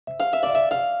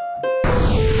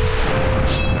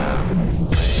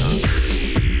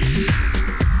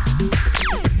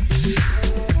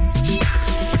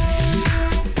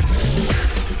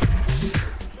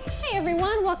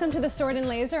Welcome to The Sword and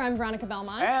Laser. I'm Veronica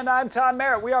Belmont. And I'm Tom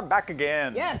Merritt. We are back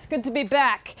again. Yes, good to be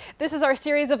back. This is our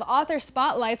series of author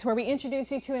spotlights where we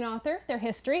introduce you to an author, their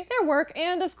history, their work,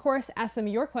 and of course ask them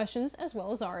your questions as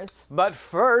well as ours. But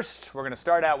first, we're going to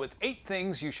start out with 8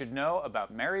 things you should know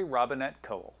about Mary Robinette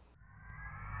Kowal.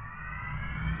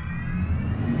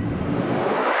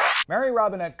 Mary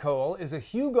Robinette Kowal is a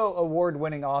Hugo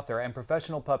Award-winning author and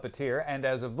professional puppeteer, and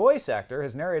as a voice actor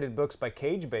has narrated books by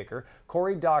Cage Baker,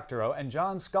 Cory Doctorow, and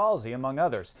John Scalzi, among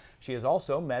others. She has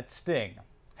also met Sting.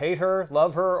 Hate her,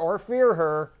 love her, or fear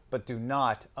her, but do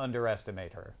not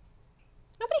underestimate her.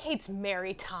 Nobody hates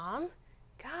Mary, Tom.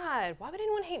 God, why would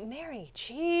anyone hate Mary?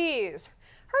 Jeez.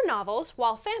 Her novels,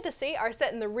 while fantasy, are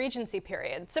set in the Regency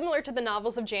period, similar to the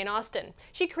novels of Jane Austen.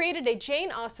 She created a Jane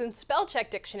Austen spell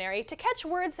check dictionary to catch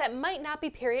words that might not be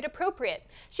period appropriate.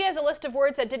 She has a list of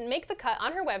words that didn't make the cut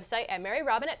on her website at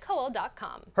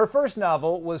maryrobinettekowal.com. Her first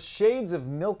novel was Shades of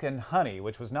Milk and Honey,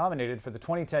 which was nominated for the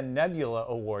 2010 Nebula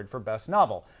Award for Best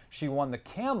Novel. She won the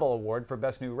Campbell Award for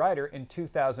Best New Writer in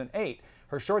 2008.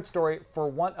 Her short story For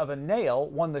Want of a Nail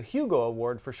won the Hugo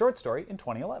Award for Short Story in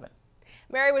 2011.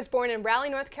 Mary was born in Raleigh,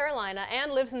 North Carolina,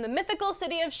 and lives in the mythical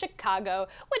city of Chicago,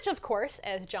 which, of course,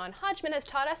 as John Hodgman has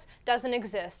taught us, doesn't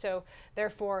exist. So,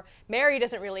 therefore, Mary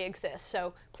doesn't really exist.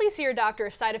 So, please see your doctor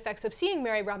if side effects of seeing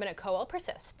Mary Robinette Kowal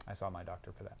persist. I saw my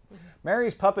doctor for that.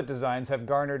 Mary's puppet designs have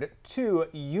garnered 2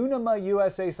 Unima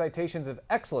USA Citations of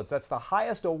Excellence. That's the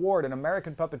highest award an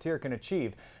American puppeteer can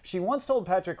achieve. She once told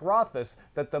Patrick Rothfuss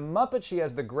that the Muppet she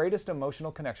has the greatest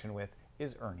emotional connection with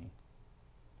is Ernie.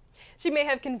 She may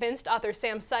have convinced author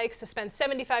Sam Sykes to spend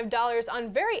 $75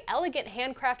 on very elegant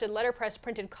handcrafted letterpress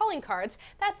printed calling cards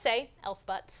that say elf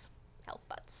butts. Elf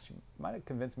butts. She might have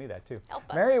convinced me that too. Elf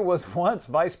butts. Mary was once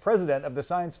vice president of the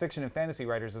Science Fiction and Fantasy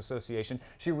Writers Association.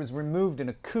 She was removed in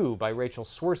a coup by Rachel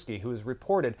Swirsky, who is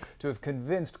reported to have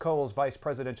convinced Kowal's vice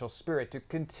presidential spirit to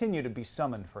continue to be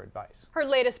summoned for advice. Her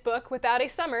latest book, Without a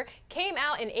Summer, came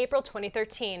out in April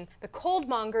 2013. The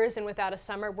Coldmongers in Without a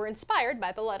Summer were inspired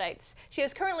by the Luddites. She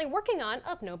is currently working on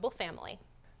Of Noble Family.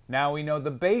 Now we know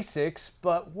the basics,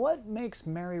 but what makes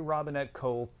Mary Robinette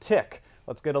Kowal tick?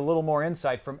 Let's get a little more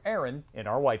insight from Aaron in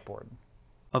our whiteboard.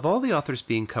 Of all the authors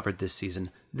being covered this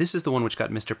season, this is the one which got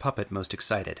Mr. Puppet most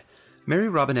excited. Mary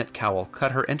Robinette Kowal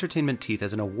cut her entertainment teeth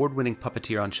as an award-winning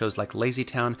puppeteer on shows like Lazy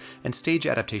Town and stage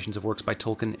adaptations of works by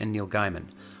Tolkien and Neil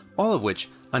Gaiman, all of which,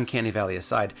 Uncanny Valley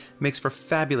aside, makes for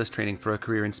fabulous training for a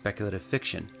career in speculative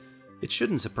fiction. It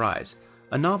shouldn't surprise.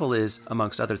 A novel is,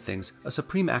 amongst other things, a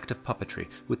supreme act of puppetry,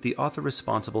 with the author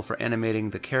responsible for animating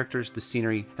the characters, the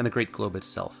scenery, and the great globe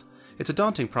itself. It's a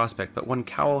daunting prospect, but one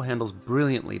Kowal handles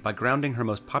brilliantly by grounding her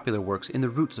most popular works in the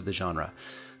roots of the genre.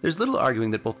 There's little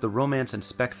arguing that both the romance and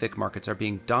spec-fic markets are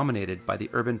being dominated by the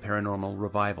urban paranormal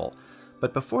revival.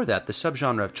 But before that, the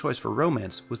subgenre of choice for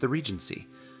romance was the Regency.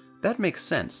 That makes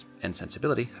sense, and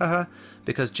sensibility, haha,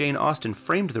 because Jane Austen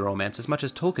framed the romance as much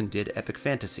as Tolkien did epic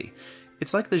fantasy.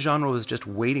 It's like the genre was just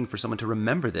waiting for someone to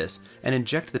remember this and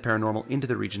inject the paranormal into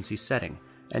the Regency setting,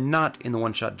 and not in the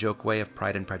one-shot joke way of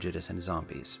Pride and Prejudice and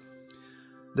zombies.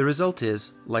 The result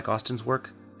is, like Austen's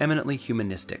work, eminently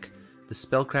humanistic. The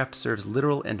spellcraft serves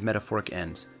literal and metaphoric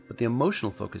ends, but the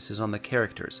emotional focus is on the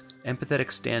characters,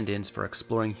 empathetic stand-ins for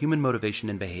exploring human motivation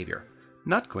and behavior,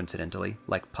 not coincidentally,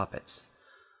 like puppets.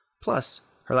 Plus,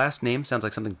 her last name sounds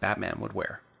like something Batman would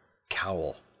wear.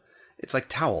 Kowal. It's like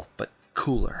towel, but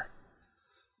cooler.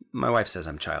 My wife says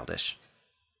I'm childish.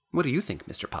 What do you think,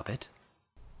 Mr. Puppet?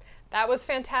 That was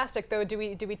fantastic, though. Do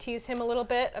we tease him a little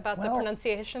bit about the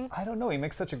pronunciation? I don't know. He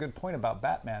makes such a good point about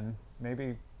Batman.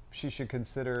 Maybe she should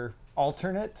consider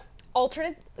alternate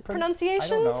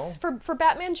pronunciations for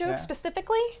Batman jokes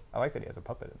specifically? I like that he has a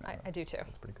puppet in there. I do too.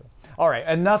 That's pretty cool. All right,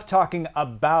 enough talking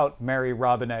about Mary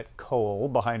Robinette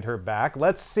Kowal behind her back.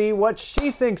 Let's see what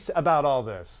she thinks about all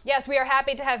this. Yes, we are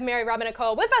happy to have Mary Robinette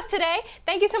Kowal with us today.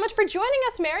 Thank you so much for joining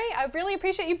us, Mary. I really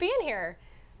appreciate you being here.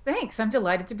 Thanks. I'm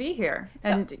delighted to be here.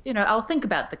 And, you know, I'll think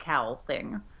about the cowl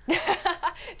thing.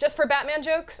 Just for Batman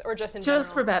jokes or just in general?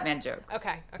 Just for Batman jokes.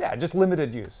 Okay. Yeah, just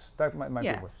limited use. That might be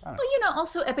worth. Well, you know,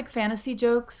 also epic fantasy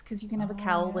jokes, because you can have a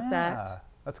cowl with that.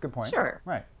 That's a good point. Sure.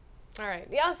 Right. All right.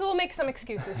 Yeah, so we'll make some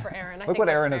excuses for Aaron. Look what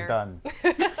Aaron has done.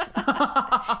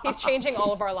 He's changing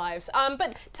all of our lives.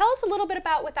 But tell us a little bit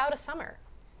about Without a Summer.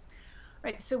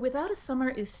 Right, so Without a Summer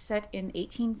is set in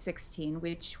 1816,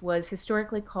 which was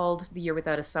historically called The Year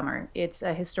Without a Summer. It's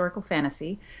a historical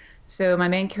fantasy. So my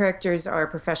main characters are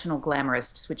professional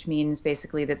glamourists, which means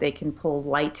basically that they can pull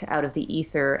light out of the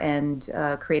ether and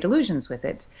create illusions with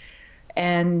it.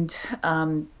 And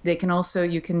they can also,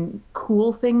 you can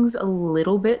cool things a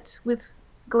little bit with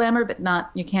glamour, but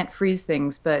not, you can't freeze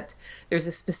things, but there's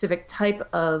a specific type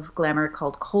of glamour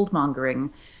called coldmongering,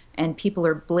 and people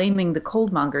are blaming the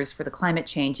coldmongers for the climate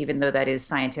change, even though that is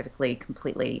scientifically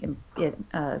completely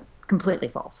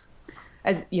false.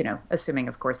 As you know, assuming,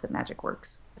 of course, that magic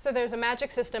works. So there's a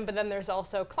magic system, but then there's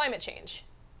also climate change.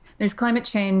 There's climate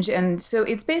change, and so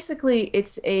it's basically,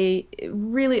 it's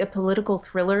really a political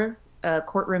thriller,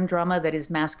 courtroom drama that is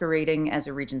masquerading as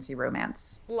a Regency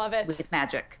romance. Love it. With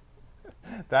magic.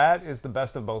 That is the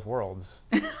best of both worlds,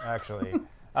 actually.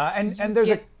 And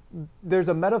there's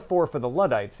a metaphor for the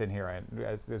Luddites in here.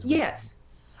 Yes.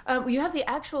 You have the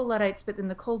actual Luddites, but then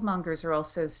the coldmongers are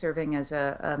also serving as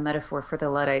a metaphor for the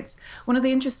Luddites. One of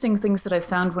the interesting things that I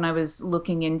found when I was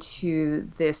looking into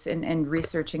this and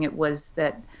researching it was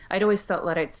that I'd always thought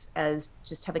Luddites as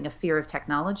just having a fear of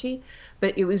technology,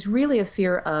 but it was really a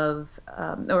fear of,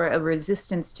 or a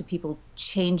resistance to people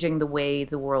changing the way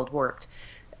the world worked.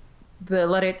 The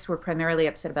Luddites were primarily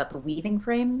upset about the weaving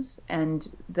frames, and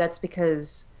that's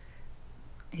because,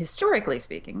 historically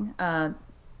speaking,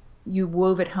 you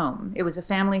wove at home. It was a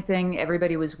family thing.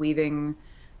 Everybody was weaving,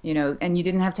 you know, and you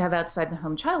didn't have to have outside the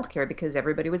home childcare because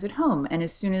everybody was at home. And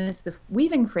as soon as the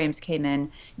weaving frames came in,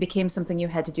 it became something you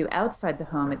had to do outside the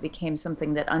home. It became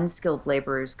something that unskilled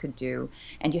laborers could do,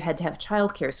 and you had to have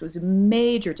childcare. So it was a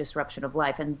major disruption of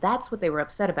life, and that's what they were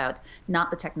upset about,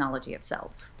 not the technology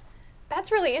itself. That's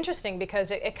really interesting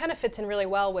because it kind of fits in really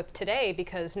well with today,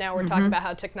 because now we're talking about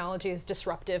how technology is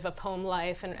disruptive of home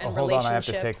life and relationships. Hold on, I have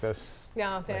to take this.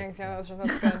 Yeah, thanks. Yeah,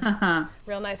 that's good.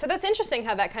 Real nice. So that's interesting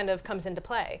how that kind of comes into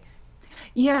play.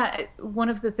 Yeah, one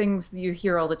of the things that you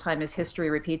hear all the time is history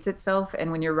repeats itself,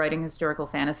 and when you're writing historical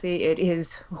fantasy, it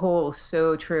is,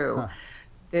 so true.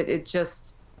 That it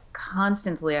just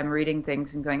constantly, I'm reading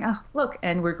things and going, oh, look,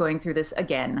 and we're going through this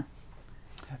again.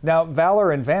 Now,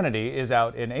 Valour and Vanity is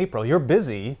out in April. You're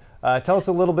busy. Tell us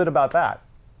a little bit about that.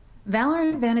 Valour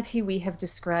and Vanity we have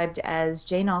described as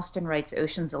Jane Austen writes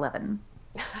Ocean's 11.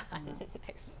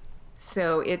 Nice.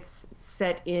 So it's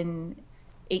set in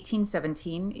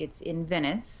 1817. It's in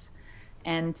Venice.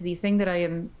 And the thing that I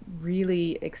am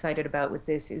really excited about with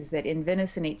this is that in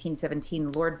Venice in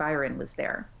 1817, Lord Byron was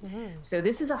there. So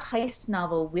this is a heist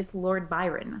novel with Lord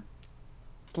Byron.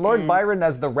 Lord Byron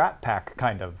as the Rat Pack,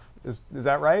 kind of. Is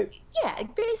that right? Yeah,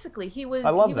 basically. He was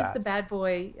the bad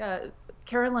boy.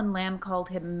 Carolyn Lamb called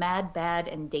him mad, bad,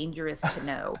 and dangerous to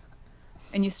know.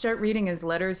 And you start reading his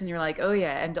letters and you're like, oh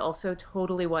yeah, and also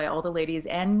totally why all the ladies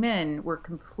and men were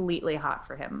completely hot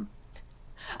for him.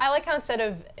 I like how instead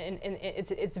of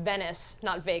it's Venice,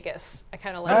 not Vegas. I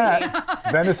kind of like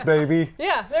it. Venice, baby.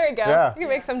 Yeah, there you go. Yeah, you can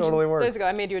make some. Totally works. There you go.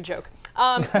 I made you a joke.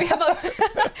 We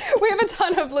have a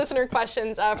ton of listener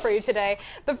questions for you today.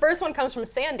 The first one comes from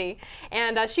Sandy,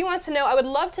 and she wants to know, I would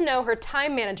love to know her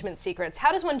time management secrets.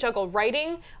 How does one juggle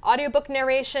writing, audiobook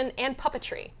narration, and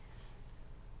puppetry?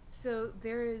 So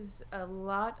there is a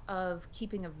lot of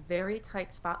keeping a very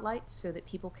tight spotlight so that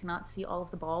people cannot see all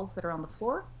of the balls that are on the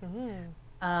floor.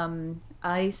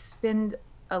 I spend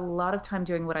a lot of time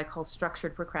doing what I call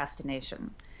structured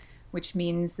procrastination, which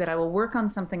means that I will work on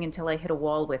something until I hit a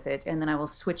wall with it, and then I will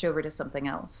switch over to something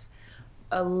else.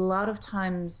 A lot of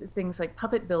times, things like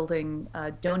puppet building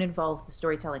don't involve the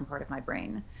storytelling part of my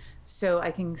brain. So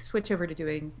I can switch over to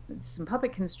doing some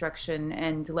puppet construction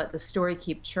and let the story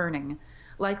keep churning.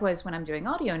 Likewise, when I'm doing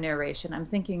audio narration, I'm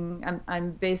thinking,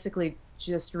 I'm basically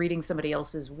just reading somebody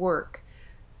else's work.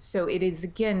 So it is,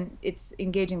 again, it's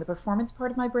engaging the performance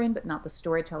part of my brain, but not the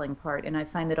storytelling part. And I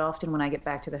find that often when I get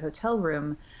back to the hotel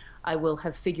room, I will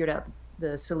have figured out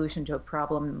the solution to a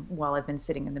problem while I've been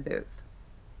sitting in the booth.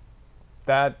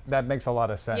 That makes a lot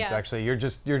of sense, actually. You're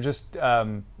just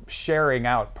sharing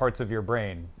out parts of your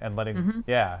brain and letting,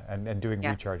 and doing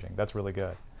recharging. That's really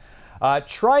good.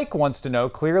 Trike wants to know,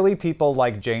 clearly people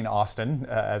like Jane Austen,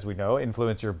 as we know,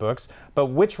 influence your books, but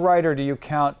which writer do you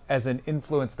count as an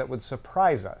influence that would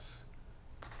surprise us?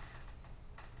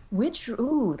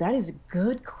 Ooh, that is a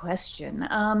good question.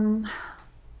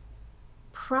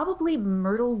 Probably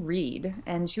Myrtle Reed,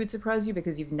 and she would surprise you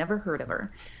because you've never heard of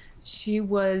her. She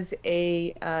was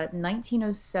a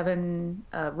 1907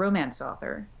 romance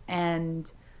author,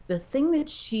 and the thing that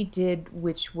she did,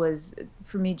 which was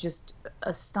for me just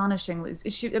astonishing, was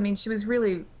she is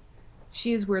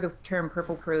where the term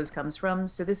purple prose comes from.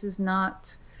 So this is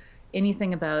not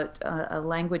anything about a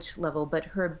language level, but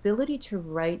her ability to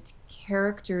write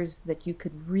characters that you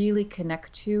could really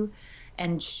connect to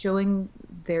and showing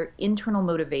their internal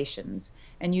motivations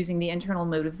and using the internal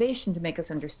motivation to make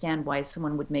us understand why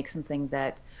someone would make something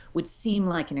that would seem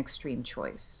like an extreme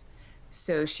choice.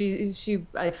 So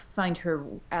I find her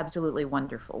absolutely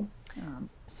wonderful.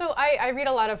 So I read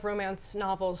a lot of romance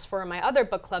novels for my other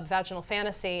book club, Vaginal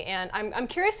Fantasy, and I'm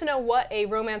curious to know what a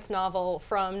romance novel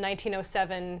from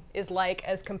 1907 is like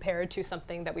as compared to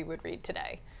something that we would read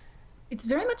today. It's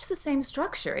very much the same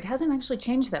structure. It hasn't actually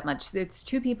changed that much. It's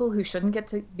two people who shouldn't get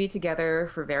to be together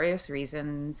for various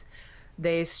reasons.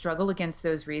 They struggle against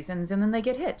those reasons, and then they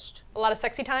get hitched. A lot of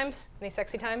sexy times? Any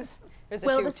sexy times? Or is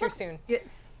it too soon?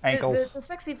 Ankles. The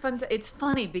sexy fun. It's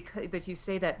funny that you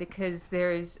say that, because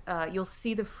there's you'll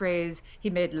see the phrase "he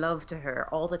made love to her"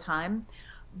 all the time,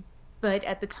 but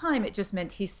at the time it just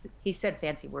meant he said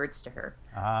fancy words to her.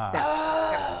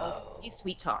 He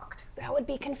sweet talked. That would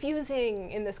be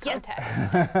confusing in this context.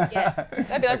 Yes.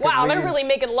 I'd be like, wow, they're really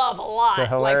making love a lot. To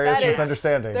hilarious like,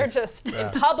 misunderstandings. They're just in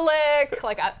public,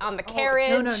 like on the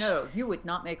carriage. No. You would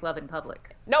not make love in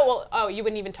public. No, you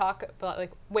wouldn't even talk about,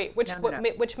 like, wait,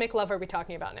 which make love are we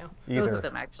talking about now? Either. Both of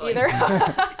them, actually. Either.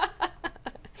 All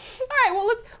right, well,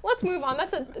 let's move on.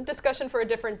 That's a discussion for a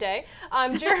different day.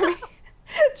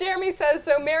 Jeremy says,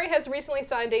 so Mary has recently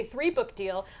signed a 3-book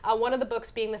deal, one of the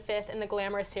books being the 5th in the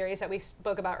Glamorous series that we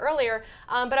spoke about earlier,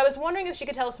 but I was wondering if she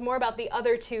could tell us more about the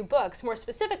other 2 books. More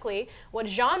specifically, what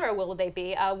genre will they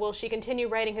be? Will she continue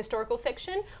writing historical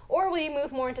fiction, or will you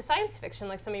move more into science fiction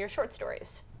like some of your short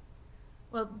stories?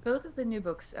 Well, both of the new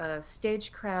books,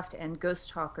 Stagecraft and Ghost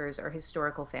Talkers, are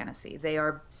historical fantasy. They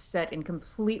are set in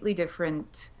completely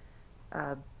different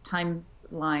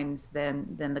timelines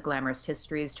than the Glamorous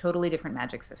histories, totally different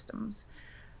magic systems.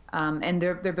 And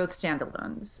they're both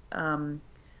standalones.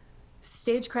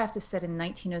 Stagecraft is set in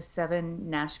 1907,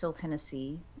 Nashville,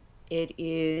 Tennessee. It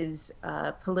is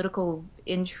political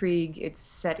intrigue. It's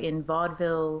set in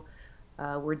vaudeville.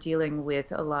 We're dealing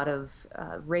with a lot of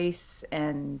race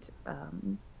and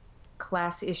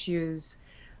class issues,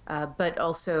 but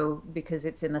also because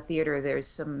it's in the theater, there's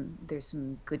some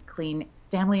good, clean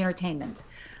family entertainment,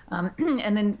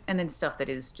 and then stuff that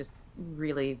is just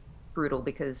really brutal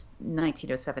because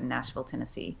 1907 Nashville,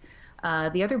 Tennessee.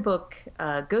 The other book,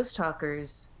 Ghost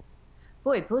Talkers,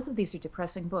 boy, both of these are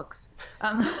depressing books.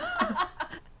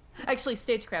 Actually,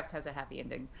 Stagecraft has a happy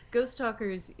ending. Ghost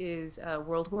Talkers is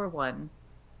World War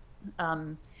I,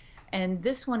 and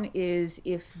this one is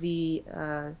if the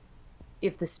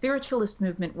spiritualist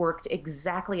movement worked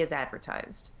exactly as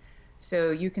advertised.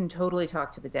 So you can totally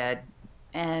talk to the dead,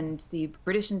 and the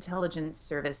British intelligence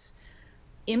service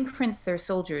imprints their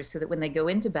soldiers so that when they go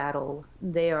into battle,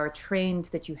 they are trained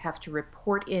that you have to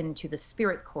report in to the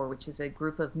Spirit Corps, which is a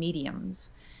group of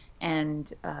mediums,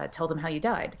 and tell them how you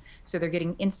died. So they're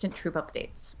getting instant troop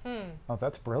updates. Oh,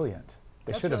 that's brilliant.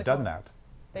 They should have done that.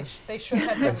 They should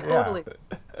have done totally.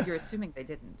 You're assuming they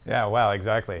didn't. Yeah, well,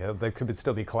 exactly. They could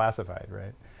still be classified,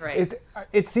 right? Right.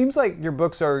 It seems like your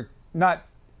books are not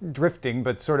drifting,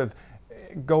 but sort of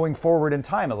going forward in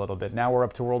time a little bit. Now we're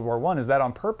up to World War I. Is that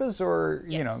on purpose, or,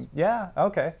 yes. Yeah,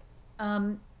 okay.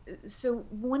 So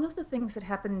one of the things that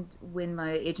happened when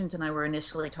my agent and I were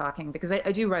initially talking, because I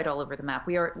do write all over the map.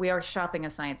 We are shopping a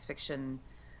science fiction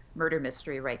murder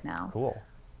mystery right now. Cool.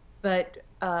 But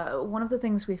one of the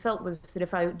things we felt was that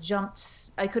if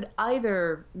I could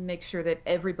either make sure that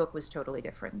every book was totally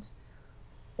different,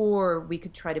 or we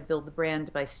could try to build the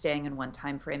brand by staying in one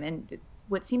time frame. And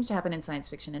what seems to happen in science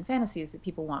fiction and fantasy is that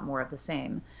people want more of the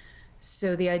same.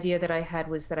 So the idea that I had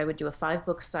was that I would do a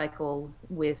 5-book cycle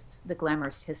with the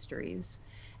Glamorous histories,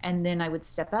 and then I would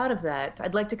step out of that.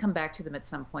 I'd like to come back to them at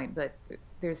some point, but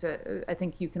I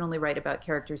think you can only write about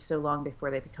characters so long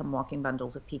before they become walking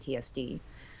bundles of PTSD.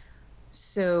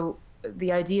 So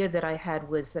the idea that I had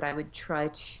was that I would try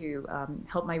to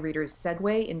help my readers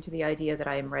segue into the idea that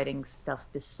I am writing stuff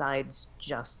besides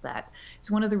just that.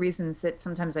 It's one of the reasons that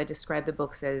sometimes I describe the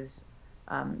books as,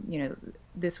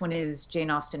 this one is Jane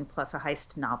Austen plus a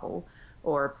heist novel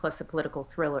or plus a political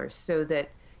thriller, so that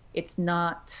it's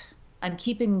not, I'm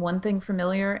keeping one thing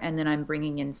familiar and then I'm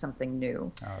bringing in something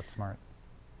new. Oh, that's smart.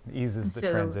 It eases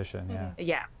the transition, yeah.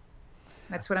 Yeah,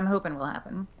 that's what I'm hoping will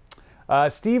happen.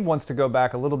 Steve wants to go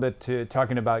back a little bit to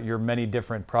talking about your many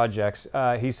different projects.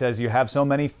 He says you have so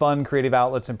many fun creative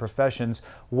outlets and professions.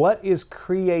 What is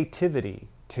creativity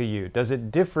to you? Does it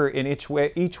differ in each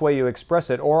way you express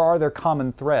it, or are there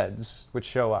common threads which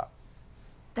show up?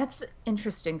 That's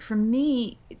interesting. For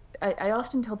me, I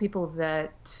often tell people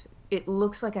that it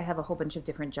looks like I have a whole bunch of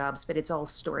different jobs, but it's all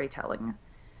storytelling.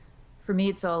 For me,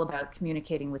 it's all about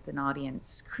communicating with an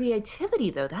audience. Creativity,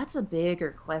 though, that's a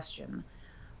bigger question.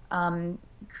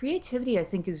 Creativity, I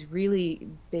think, is really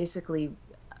basically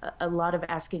a lot of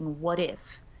asking what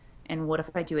if, and what if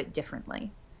I do it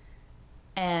differently?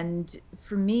 And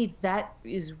for me, that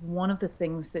is one of the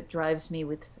things that drives me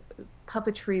with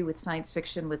puppetry, with science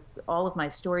fiction, with all of my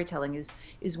storytelling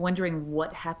is wondering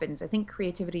what happens. I think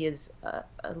creativity is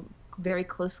very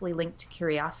closely linked to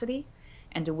curiosity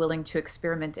and to willing to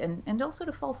experiment and also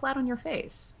to fall flat on your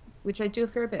face, which I do a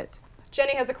fair bit.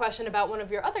 Jenny has a question about one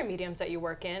of your other mediums that you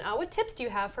work in. What tips do you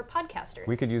have for podcasters?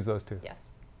 We could use those too.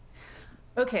 Yes.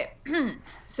 Okay,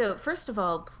 so first of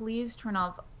all, please turn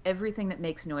off everything that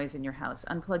makes noise in your house.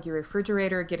 Unplug your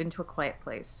refrigerator, get into a quiet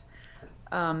place.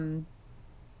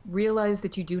 Realize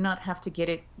that you do not have to get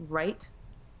it right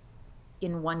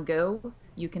in one go.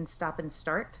 You can stop and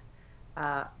start.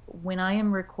 When I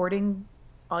am recording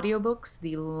audiobooks,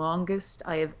 the longest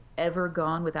I have ever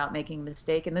gone without making a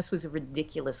mistake, and this was a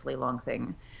ridiculously long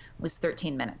thing, was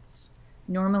 13 minutes.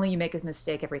 Normally you make a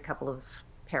mistake every couple of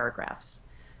paragraphs.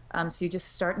 So you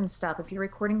just start and stop. If you're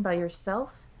recording by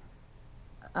yourself,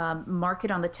 mark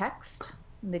it on the text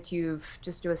that you've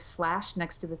just do a slash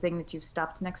next to the thing that you've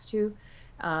stopped next to.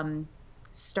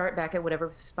 Start back at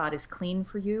whatever spot is clean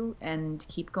for you and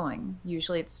keep going.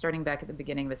 Usually it's starting back at the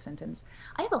beginning of a sentence.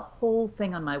 I have a whole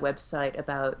thing on my website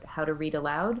about how to read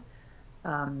aloud,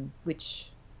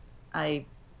 which I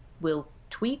will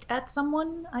tweet at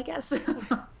someone, I guess.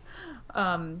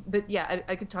 But yeah,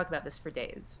 I could talk about this for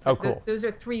days. Oh, cool. Those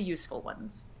are 3 useful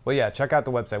ones. Well, yeah, check out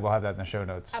the website. We'll have that in the show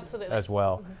notes. Absolutely. As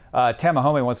well.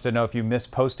 Tamahome wants to know if you miss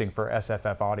posting for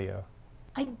SFF Audio.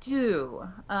 I do.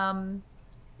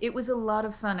 It was a lot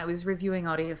of fun. I was reviewing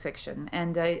audio fiction,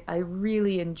 and I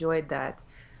really enjoyed that.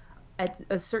 At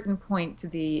a certain point,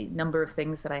 the number of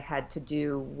things that I had to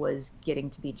do was getting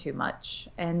to be too much.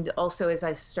 And also, as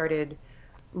I started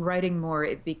writing more,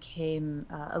 it became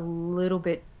a little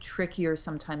bit trickier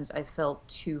sometimes, I felt,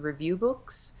 to review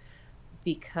books,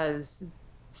 because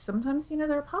sometimes,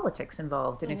 there are politics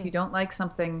involved. And if you don't like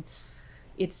something,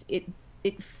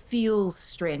 it feels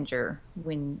stranger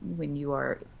when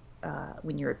you're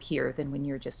a peer than when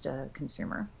you're just a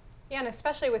consumer. Yeah, and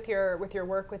especially with your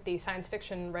work with the Science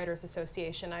Fiction Writers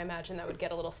Association, I imagine that would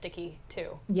get a little sticky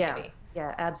too. Yeah, maybe.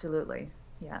 Yeah, absolutely.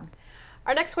 Yeah.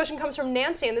 Our next question comes from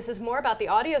Nancy, and this is more about the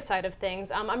audio side of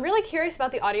things. I'm really curious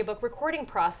about the audiobook recording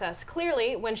process.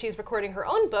 Clearly, when she's recording her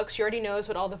own book, she already knows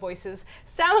what all the voices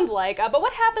sound like. But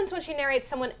what happens when she narrates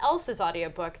someone else's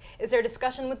audiobook? Is there a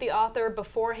discussion with the author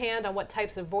beforehand on what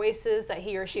types of voices that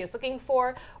he or she is looking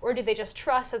for? Or do they just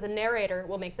trust that the narrator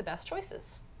will make the best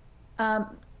choices?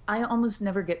 I almost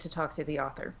never get to talk to the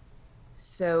author.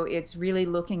 So it's really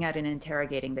looking at and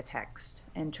interrogating the text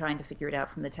and trying to figure it out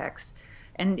from the text.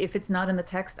 And if it's not in the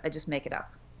text, I just make it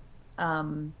up.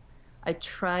 I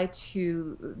try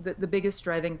to, the biggest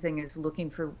driving thing is looking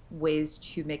for ways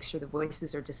to make sure the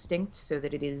voices are distinct so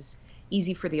that it is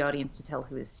easy for the audience to tell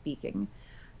who is speaking.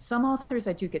 Some authors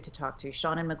I do get to talk to,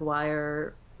 Sean and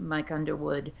McGuire, Mike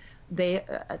Underwood, they,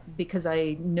 because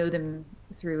I know them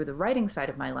through the writing side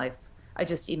of my life, I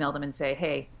just email them and say,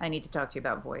 hey, I need to talk to you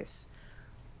about voice.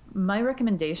 My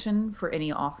recommendation for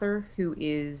any author who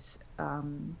is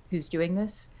who's doing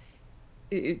this,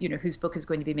 whose book is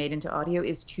going to be made into audio,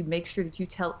 is to make sure that you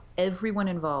tell everyone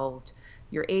involved,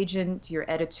 your agent, your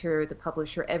editor, the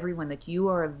publisher, everyone, that you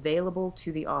are available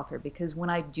to the author. Because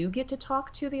when I do get to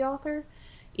talk to the author,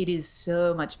 it is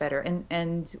so much better.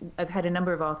 And I've had a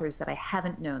number of authors that I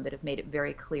haven't known that have made it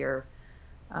very clear,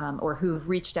 or who've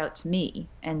reached out to me,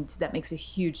 and that makes a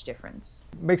huge difference.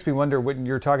 Makes me wonder, when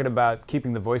you're talking about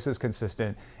keeping the voices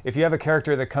consistent, if you have a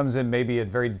character that comes in maybe at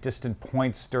very distant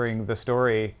points during the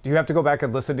story, do you have to go back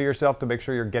and listen to yourself to make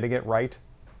sure you're getting it right?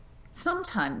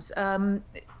 Sometimes.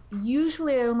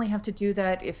 Usually I only have to do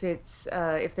that if it's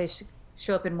if they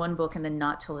show up in one book and then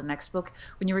not till the next book.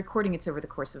 When you're recording, it's over the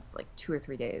course of like 2 or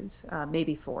 3 days,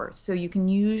 maybe 4. So you can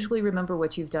usually remember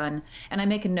what you've done, and I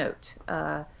make a note.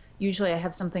 Usually I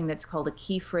have something that's called a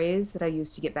key phrase that I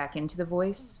use to get back into the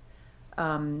voice.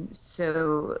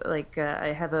 So like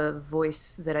I have a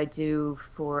voice that I do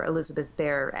for Elizabeth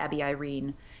Bear, Abby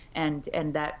Irene, and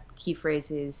that key phrase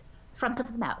is front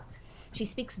of the mouth. She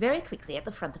speaks very quickly at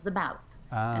the front of the mouth.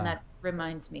 And that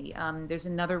reminds me. There's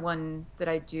another one that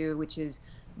I do, which is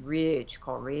rich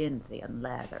Corinthian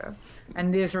leather.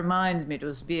 And this reminds me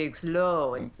to speak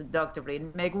slow and seductively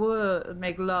and make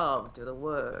love to the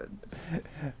words.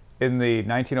 In the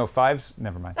 1905s,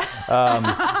 never mind.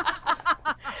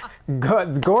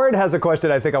 Gord has a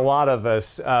question I think a lot of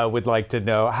us would like to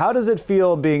know. How does it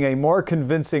feel being a more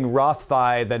convincing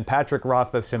Rothfuss than Patrick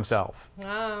Rothfuss himself?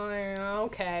 Oh,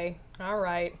 okay. All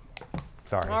right.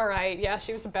 Sorry. All right. Yeah,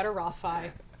 she was a better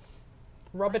Rothfuss.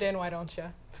 Rub it in, why don't you?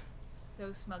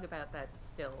 So smug about that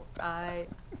still.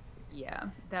 Yeah,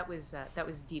 that was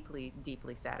deeply,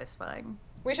 deeply satisfying.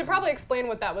 We should probably explain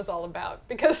what that was all about,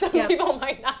 because some people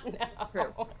might not know. That's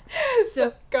true.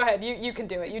 So go Go ahead. You can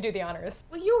do it. You do the honors.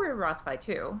 Well, you were Rothfuss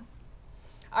too.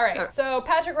 All right. So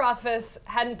Patrick Rothfuss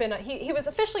hadn't been. He was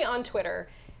officially on Twitter,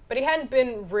 but he hadn't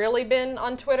really been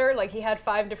on Twitter. Like, he had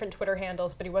 5 different Twitter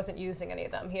handles, but he wasn't using any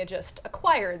of them. He had just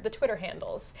acquired the Twitter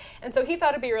handles, and so he thought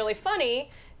it'd be really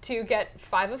funny to get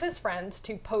 5 of his friends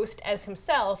to post as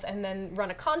himself and then run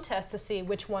a contest to see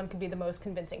which one could be the most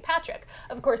convincing Patrick.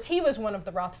 Of course, he was one of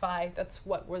the Rothfuss. That's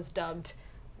what was dubbed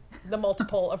the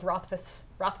multiple of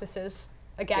Rothfusses,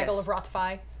 a gaggle of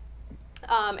Rothfuss.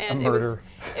 And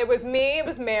it was me, it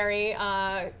was Mary,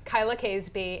 Kyla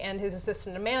Caseby, and his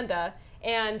assistant Amanda,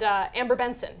 and Amber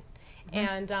Benson.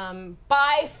 And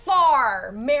by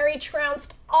far, Mary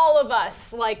trounced all of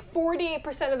us. Like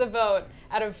 48% of the vote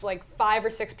out of like 5 or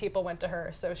 6 people went to her.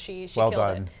 So she well killed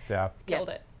done. it. Yeah. Killed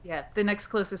it. Yeah. The next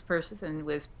closest person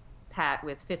was Pat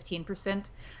with 15%.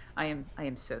 I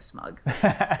am so smug.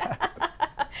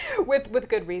 With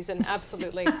good reason,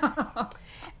 absolutely.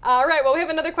 All right, well, we have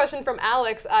another question from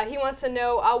Alex. He wants to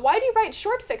know, why do you write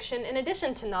short fiction in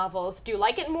addition to novels? Do you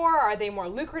like it more? Are they more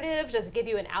lucrative? Does it give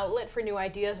you an outlet for new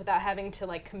ideas without having to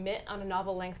like commit on a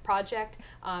novel-length project?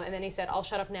 And then he said, I'll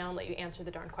shut up now and let you answer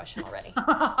the darn question already.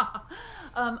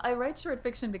 I write short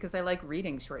fiction because I like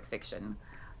reading short fiction.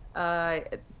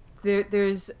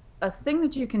 There's a thing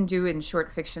that you can do in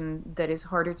short fiction that is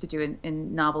harder to do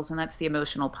in novels, and that's the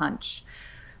emotional punch.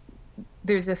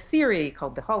 There's a theory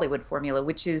called the Hollywood formula,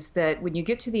 which is that when you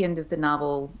get to the end of the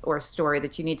novel or story,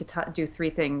 that you need to do 3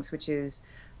 things, which is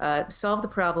solve the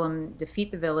problem,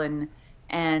 defeat the villain,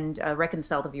 and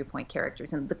reconcile the viewpoint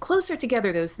characters. And the closer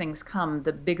together those things come,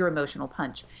 the bigger emotional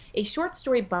punch. A short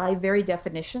story, by very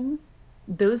definition,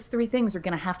 those 3 things are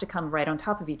going to have to come right on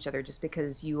top of each other just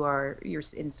because you're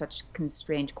in such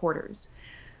constrained quarters.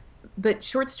 But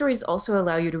short stories also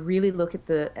allow you to really look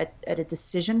at a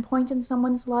decision point in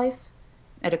someone's life,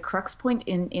 at a crux point,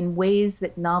 in ways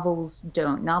that novels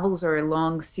don't. Novels are a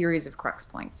long series of crux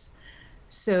points.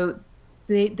 So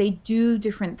they do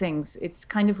different things. It's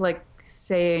kind of like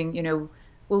saying,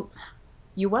 well,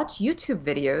 you watch YouTube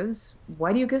videos,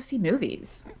 why do you go see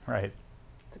movies? Right.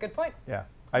 It's a good point. Yeah,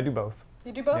 I do both.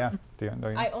 You do both? Yeah. Don't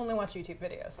you? I only watch YouTube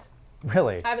videos.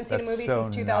 Really? I haven't seen a movie since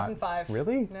 2005.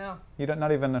 Really? No. You don't?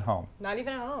 Not even at home? Not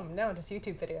even at home. No, just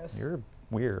YouTube videos. You're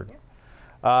weird. Yeah.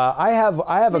 I have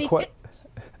a question.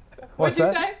 What'd you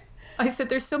say? I said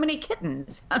there's so many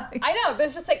kittens. I know.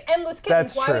 There's just like endless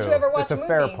kittens. That's Why true. would you ever watch That's a movie?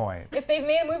 fair point. If they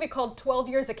made a movie called 12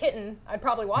 Years a Kitten, I'd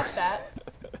probably watch that.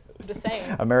 I'm just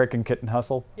saying. American Kitten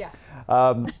Hustle? Yeah.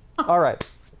 All right.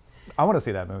 I want to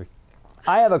see that movie.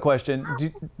 I have a question.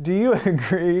 Do you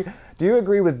agree? Do you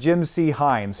agree with Jim C.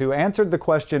 Hines, who answered the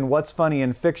question, "What's funny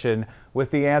in fiction?"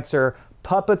 with the answer,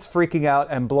 "Puppets freaking out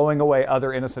and blowing away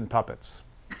other innocent puppets"?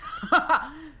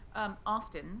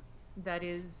 Often, that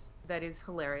is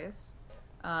hilarious.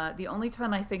 The only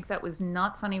time I think that was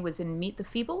not funny was in Meet the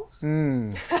Feebles,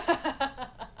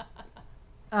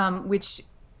 which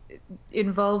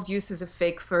involved uses of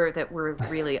fake fur that were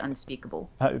really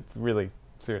unspeakable. Really.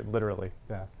 Literally,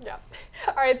 yeah. Yeah.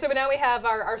 All right, so now we have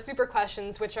our super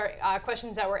questions, which are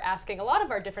questions that we're asking a lot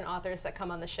of our different authors that come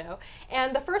on the show.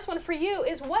 And the first one for you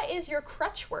is, what is your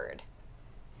crutch word?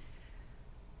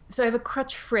 So I have a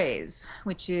crutch phrase,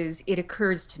 which is, it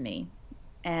occurs to me.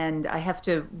 And I have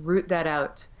to root that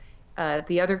out.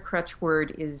 The other crutch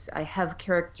word is, I have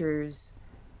characters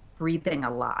breathing a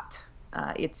lot.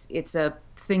 It's a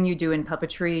thing you do in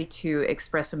puppetry to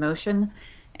express emotion.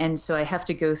 And so I have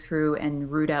to go through and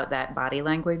root out that body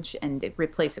language and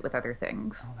replace it with other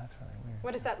things. Oh, that's really weird.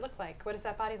 What does that look like? What does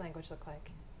that body language look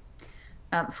like?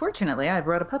 Fortunately, I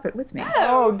brought a puppet with me.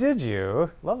 Oh, did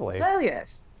you? Lovely. Well,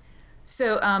 yes.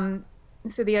 So,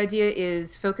 so the idea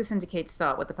is focus indicates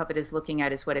thought. What the puppet is looking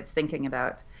at is what it's thinking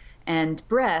about. And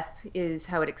breath is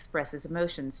how it expresses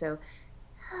emotion. So,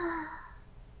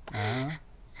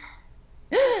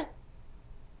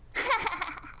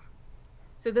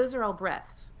 so those are all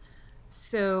breaths.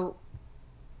 So,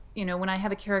 when I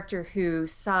have a character who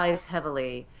sighs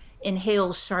heavily,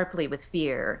 inhales sharply with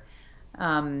fear,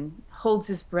 holds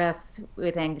his breath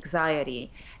with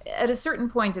anxiety, at a certain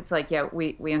point it's like, yeah,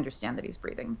 we understand that he's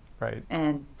breathing. Right.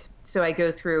 And so I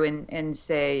go through and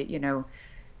say,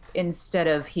 instead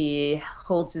of he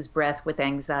holds his breath with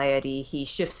anxiety, he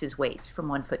shifts his weight from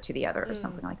one foot to the other or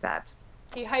something like that.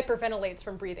 He hyperventilates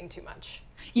from breathing too much.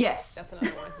 Yes. That's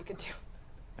another one you could do.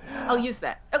 I'll use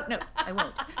that. Oh, no, I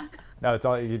won't. No, it's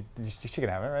all she can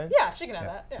have it, right? Yeah, she can have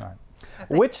that. Yeah. All right.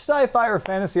 Which sci-fi or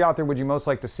fantasy author would you most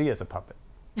like to see as a puppet?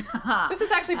 This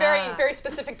is actually very, very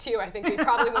specific to you. I think we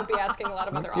probably won't be asking a lot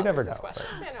of other authors never this know, question.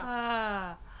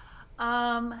 right?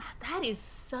 I know. That is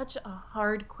such a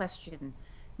hard question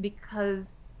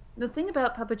because the thing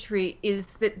about puppetry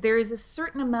is that there is a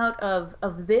certain amount of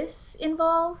this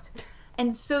involved.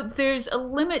 And so there's a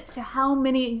limit to how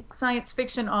many science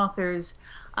fiction authors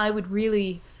I would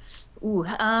really,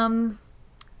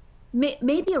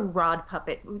 maybe a rod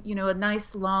puppet, you know, a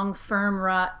nice long firm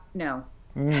rod. No,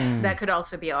 that could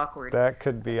also be awkward. That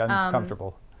could be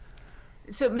uncomfortable.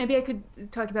 So maybe I could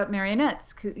talk about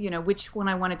marionettes, you know, which one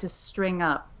I wanted to string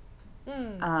up.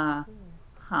 That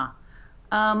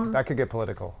could get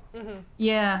political.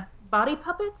 Yeah. Body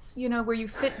puppets, you know, where you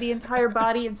fit the entire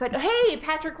body inside. Hey,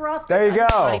 Patrick Rothfuss. There you go.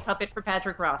 Body puppet for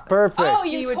Patrick Rothfuss. Perfect. Oh,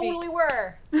 you totally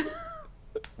were.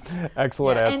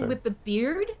 Excellent answer. And with the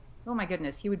beard, oh my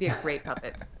goodness, he would be a great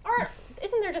puppet.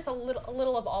 Isn't there just a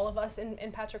little of all of us in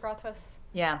Patrick Rothfuss?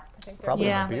 Yeah. I think Probably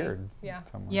yeah. a beard. Yeah.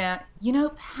 Somewhere. Yeah. You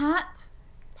know, Pat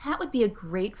would be a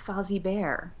great Fozzie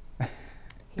Bear.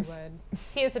 He would.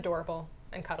 He is adorable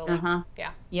and cuddly.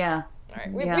 Yeah. Yeah. All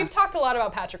right. We've talked a lot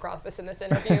about Patrick Rothfuss in this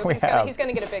interview. He's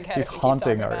going to get a big head. He's if we keep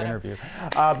haunting talking our about interview.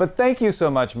 But thank you so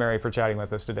much, Mary, for chatting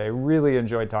with us today. Really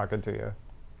enjoyed talking to you.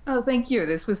 Oh, thank you.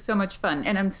 This was so much fun.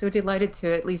 And I'm so delighted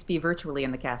to at least be virtually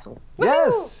in the castle.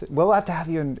 Yes. We'll have to have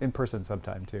you in person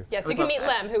sometime, too. Yes, you can meet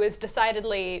Lem, who is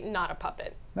decidedly not a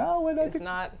puppet. No, He's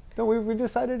not. No, we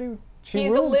decided to.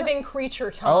 He's a living creature,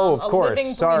 Tom. Oh, of course. A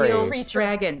living, Sorry. breathing creature.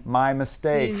 Dragon. My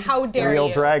mistake. How dare Real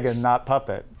you. dragon, not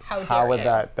puppet. How would you.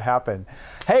 that happen?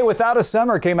 Hey, Without a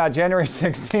Summer came out January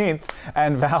 16th,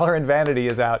 and Valour and Vanity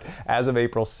is out as of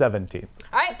April 17th.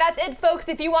 All right, that's it, folks.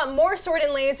 If you want more Sword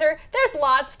and Laser, there's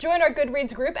lots. Join our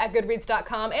Goodreads group at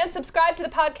goodreads.com and subscribe to the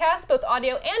podcast, both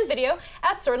audio and video,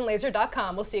 at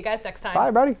swordandlaser.com. We'll see you guys next time.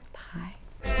 Bye, buddy. Bye.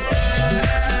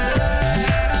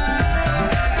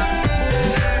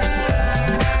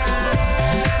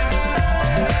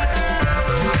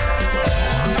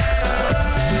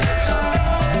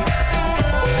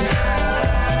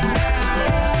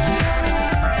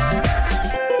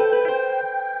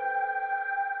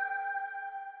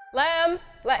 Lem,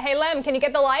 hey Lem, can you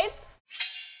get the lights?